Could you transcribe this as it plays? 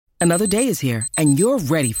Another day is here, and you're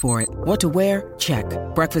ready for it. What to wear? Check.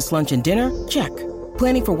 Breakfast, lunch, and dinner? Check.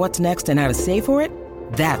 Planning for what's next and how to save for it?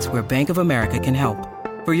 That's where Bank of America can help.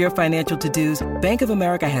 For your financial to-dos, Bank of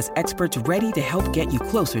America has experts ready to help get you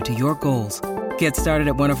closer to your goals. Get started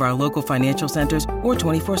at one of our local financial centers or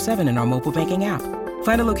 24/7 in our mobile banking app.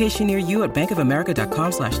 Find a location near you at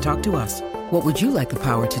bankofamerica.com/talktous. What would you like the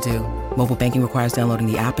power to do? Mobile banking requires downloading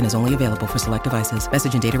the app and is only available for select devices.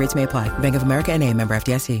 Message and data rates may apply. Bank of America N.A., member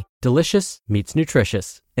FDIC. Delicious meets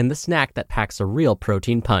nutritious in the snack that packs a real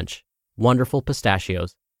protein punch. Wonderful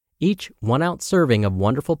Pistachios. Each 1 ounce serving of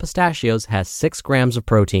Wonderful Pistachios has 6 grams of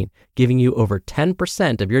protein, giving you over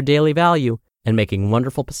 10% of your daily value and making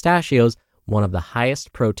Wonderful Pistachios one of the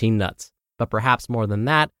highest protein nuts. But perhaps more than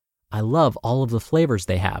that, I love all of the flavors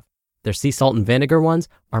they have. Their sea salt and vinegar ones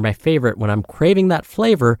are my favorite when I'm craving that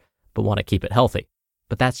flavor but want to keep it healthy.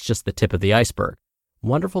 But that's just the tip of the iceberg.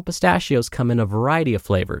 Wonderful Pistachios come in a variety of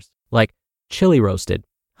flavors, like chili roasted,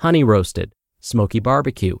 honey roasted, smoky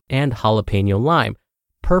barbecue, and jalapeno lime,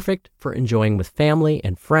 perfect for enjoying with family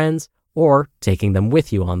and friends or taking them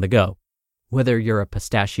with you on the go. Whether you're a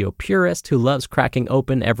pistachio purist who loves cracking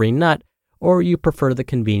open every nut, or you prefer the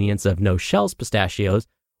convenience of no-shells pistachios,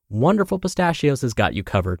 Wonderful Pistachios has got you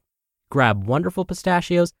covered. Grab Wonderful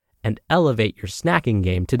Pistachios and elevate your snacking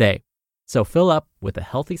game today. So fill up with a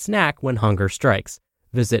healthy snack when hunger strikes.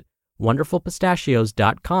 Visit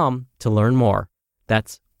wonderfulpistachios.com to learn more.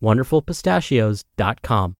 That's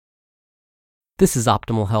wonderfulpistachios.com. This is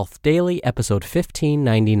Optimal Health Daily, episode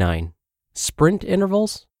 1599. Sprint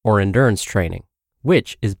intervals or endurance training?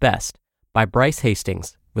 Which is best? By Bryce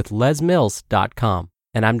Hastings with lesmills.com.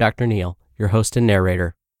 And I'm Dr. Neil, your host and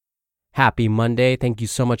narrator. Happy Monday. Thank you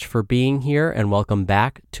so much for being here and welcome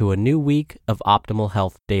back to a new week of Optimal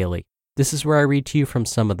Health Daily. This is where I read to you from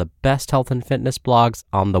some of the best health and fitness blogs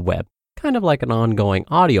on the web, kind of like an ongoing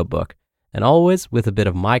audiobook, and always with a bit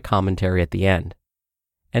of my commentary at the end.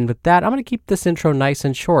 And with that, I'm going to keep this intro nice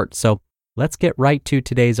and short, so let's get right to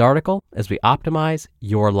today's article as we optimize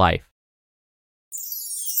your life.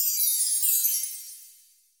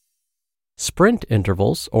 Sprint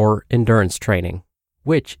intervals or endurance training.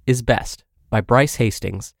 Which is best? By Bryce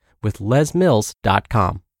Hastings with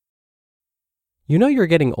lesmills.com. You know you're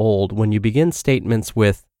getting old when you begin statements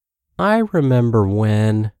with, I remember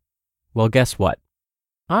when. Well, guess what?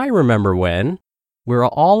 I remember when we're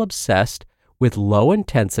all obsessed with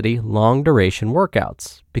low-intensity, long-duration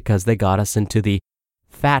workouts because they got us into the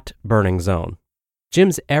fat-burning zone.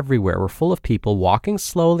 Gyms everywhere were full of people walking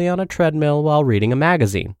slowly on a treadmill while reading a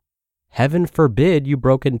magazine. Heaven forbid you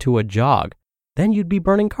broke into a jog. Then you'd be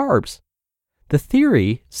burning carbs. The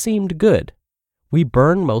theory seemed good. We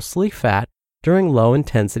burn mostly fat during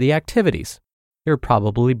low-intensity activities. You're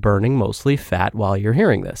probably burning mostly fat while you're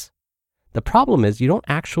hearing this. The problem is you don't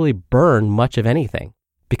actually burn much of anything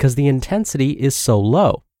because the intensity is so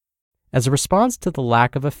low. As a response to the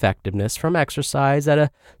lack of effectiveness from exercise at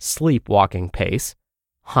a sleepwalking pace,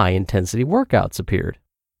 high-intensity workouts appeared.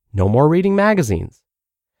 No more reading magazines.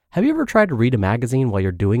 Have you ever tried to read a magazine while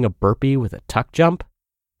you're doing a burpee with a tuck jump?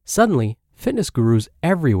 Suddenly, fitness gurus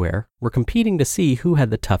everywhere were competing to see who had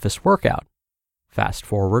the toughest workout. Fast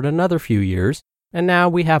forward another few years, and now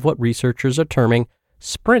we have what researchers are terming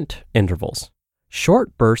sprint intervals.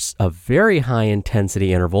 Short bursts of very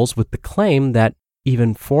high-intensity intervals with the claim that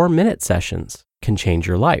even 4-minute sessions can change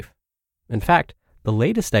your life. In fact, the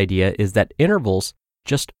latest idea is that intervals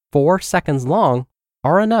just 4 seconds long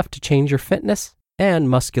are enough to change your fitness and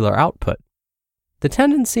muscular output. The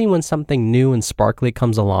tendency when something new and sparkly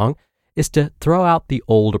comes along is to throw out the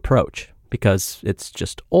old approach because it's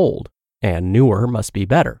just old and newer must be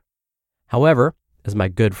better. However, as my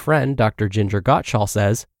good friend Dr. Ginger Gottschall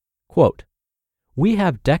says, quote, we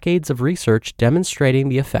have decades of research demonstrating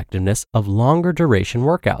the effectiveness of longer duration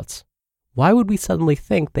workouts. Why would we suddenly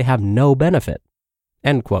think they have no benefit?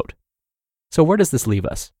 End quote. So where does this leave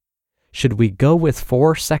us? Should we go with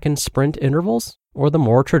 4-second sprint intervals or the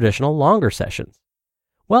more traditional longer sessions?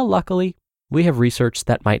 Well, luckily, we have research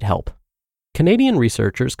that might help. Canadian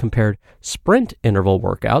researchers compared sprint interval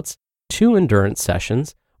workouts to endurance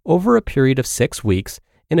sessions over a period of 6 weeks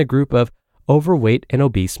in a group of overweight and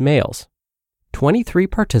obese males. 23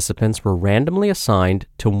 participants were randomly assigned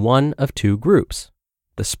to one of 2 groups.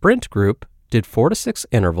 The sprint group did 4 to 6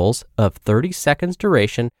 intervals of 30 seconds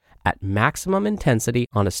duration at maximum intensity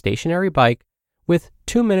on a stationary bike with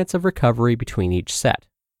 2 minutes of recovery between each set.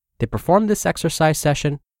 They performed this exercise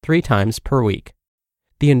session 3 times per week.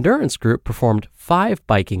 The endurance group performed 5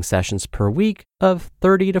 biking sessions per week of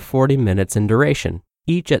 30 to 40 minutes in duration,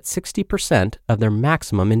 each at 60% of their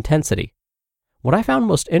maximum intensity. What I found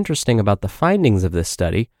most interesting about the findings of this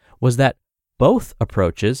study was that both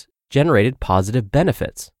approaches generated positive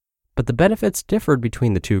benefits, but the benefits differed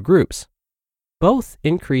between the two groups. Both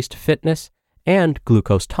increased fitness and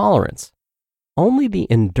glucose tolerance. Only the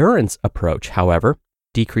endurance approach, however,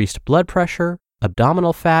 decreased blood pressure,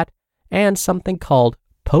 abdominal fat, and something called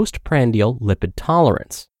postprandial lipid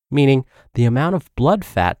tolerance, meaning the amount of blood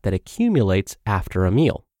fat that accumulates after a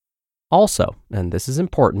meal. Also, and this is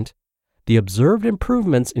important, the observed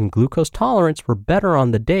improvements in glucose tolerance were better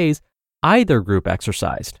on the days either group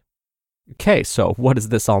exercised. Okay, so what does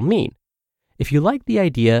this all mean? If you like the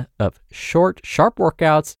idea of short, sharp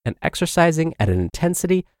workouts and exercising at an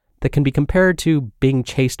intensity that can be compared to being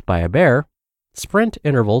chased by a bear, sprint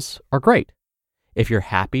intervals are great. If you're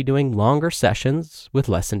happy doing longer sessions with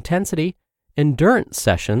less intensity, endurance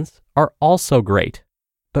sessions are also great.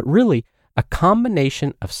 But really, a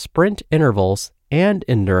combination of sprint intervals and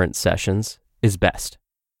endurance sessions is best.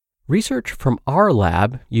 Research from our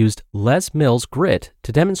lab used Les Mills grit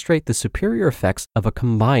to demonstrate the superior effects of a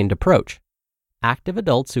combined approach. Active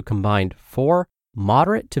adults who combined 4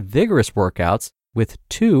 moderate to vigorous workouts with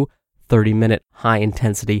 2 30-minute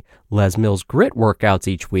high-intensity Les Mills grit workouts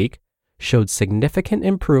each week showed significant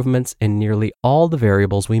improvements in nearly all the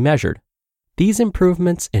variables we measured. These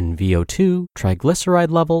improvements in VO2,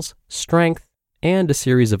 triglyceride levels, strength, and a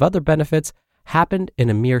series of other benefits happened in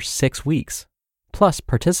a mere 6 weeks. Plus,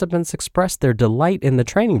 participants expressed their delight in the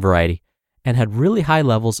training variety and had really high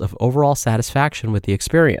levels of overall satisfaction with the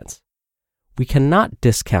experience. We cannot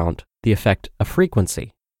discount the effect of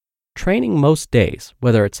frequency. Training most days,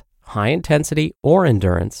 whether it's high intensity or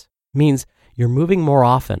endurance, means you're moving more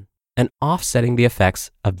often and offsetting the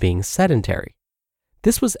effects of being sedentary.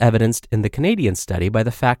 This was evidenced in the Canadian study by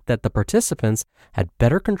the fact that the participants had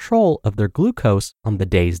better control of their glucose on the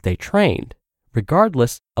days they trained,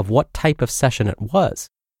 regardless of what type of session it was.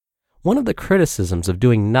 One of the criticisms of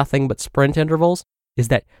doing nothing but sprint intervals is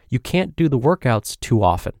that you can't do the workouts too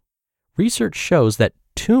often. Research shows that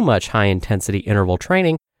too much high-intensity interval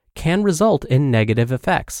training can result in negative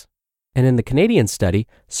effects. And in the Canadian study,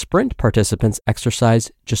 sprint participants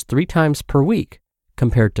exercised just 3 times per week,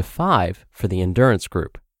 compared to 5 for the endurance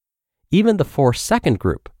group. Even the 4-second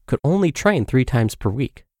group could only train 3 times per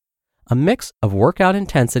week. A mix of workout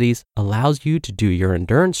intensities allows you to do your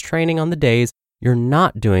endurance training on the days you're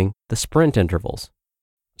not doing the sprint intervals.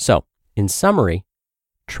 So, in summary,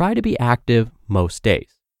 try to be active most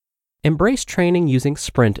days. Embrace training using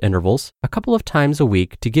sprint intervals a couple of times a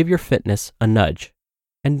week to give your fitness a nudge.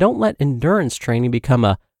 And don't let endurance training become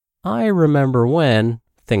a "I remember when"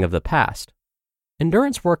 thing of the past.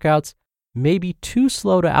 Endurance workouts may be too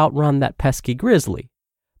slow to outrun that pesky grizzly,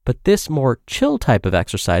 but this more chill type of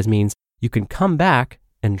exercise means you can come back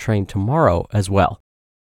and train tomorrow as well.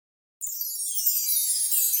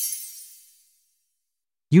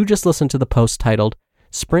 You just listened to the post titled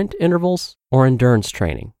Sprint Intervals or Endurance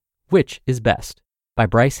Training, Which is Best? By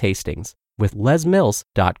Bryce Hastings with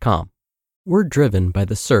lesmills.com. We're driven by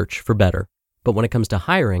the search for better, but when it comes to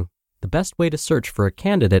hiring, the best way to search for a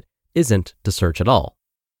candidate isn't to search at all.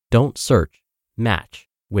 Don't search, match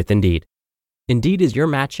with Indeed. Indeed is your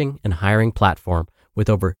matching and hiring platform with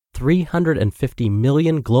over 350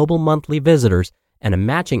 million global monthly visitors and a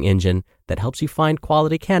matching engine that helps you find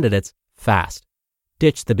quality candidates fast.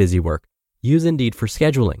 Ditch the busy work. Use Indeed for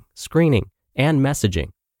scheduling, screening, and messaging.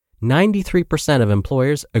 93% of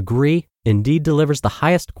employers agree Indeed delivers the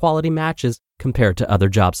highest quality matches compared to other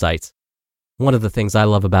job sites. One of the things I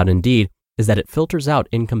love about Indeed is that it filters out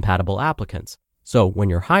incompatible applicants. So when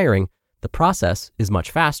you're hiring, the process is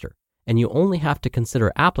much faster, and you only have to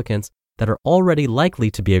consider applicants that are already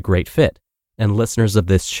likely to be a great fit. And listeners of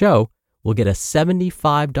this show will get a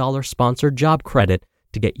 $75 sponsored job credit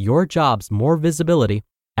to get your jobs more visibility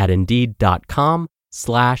at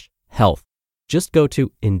Indeed.com/health. Just go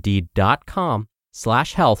to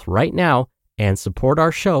Indeed.com/health right now and support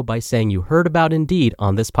our show by saying you heard about Indeed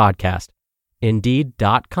on this podcast.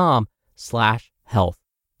 Indeed.com/health.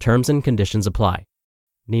 Terms and conditions apply.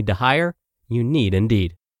 Need to hire? You need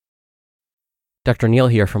Indeed. Dr. Neal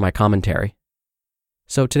here for my commentary.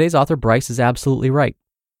 So today's author Bryce is absolutely right.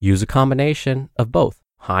 Use a combination of both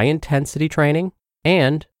high-intensity training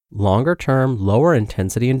and longer-term,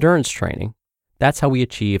 lower-intensity endurance training. That's how we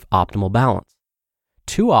achieve optimal balance.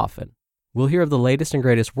 Too often, we'll hear of the latest and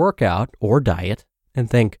greatest workout or diet and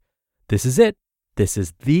think, this is it. This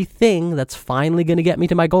is the thing that's finally going to get me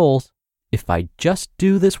to my goals. If I just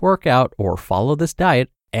do this workout or follow this diet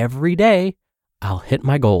every day, I'll hit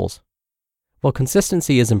my goals. Well,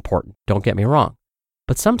 consistency is important, don't get me wrong.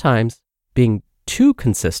 But sometimes being too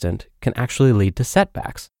consistent can actually lead to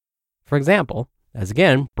setbacks. For example, as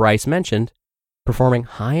again, Bryce mentioned, Performing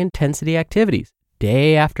high-intensity activities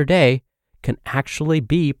day after day can actually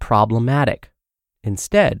be problematic.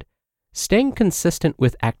 Instead, staying consistent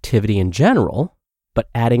with activity in general, but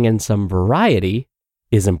adding in some variety,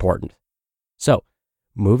 is important. So,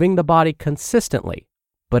 moving the body consistently,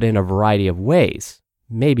 but in a variety of ways,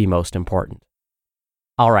 may be most important.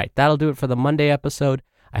 All right, that'll do it for the Monday episode.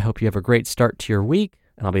 I hope you have a great start to your week,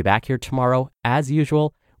 and I'll be back here tomorrow, as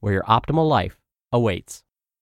usual, where your optimal life awaits.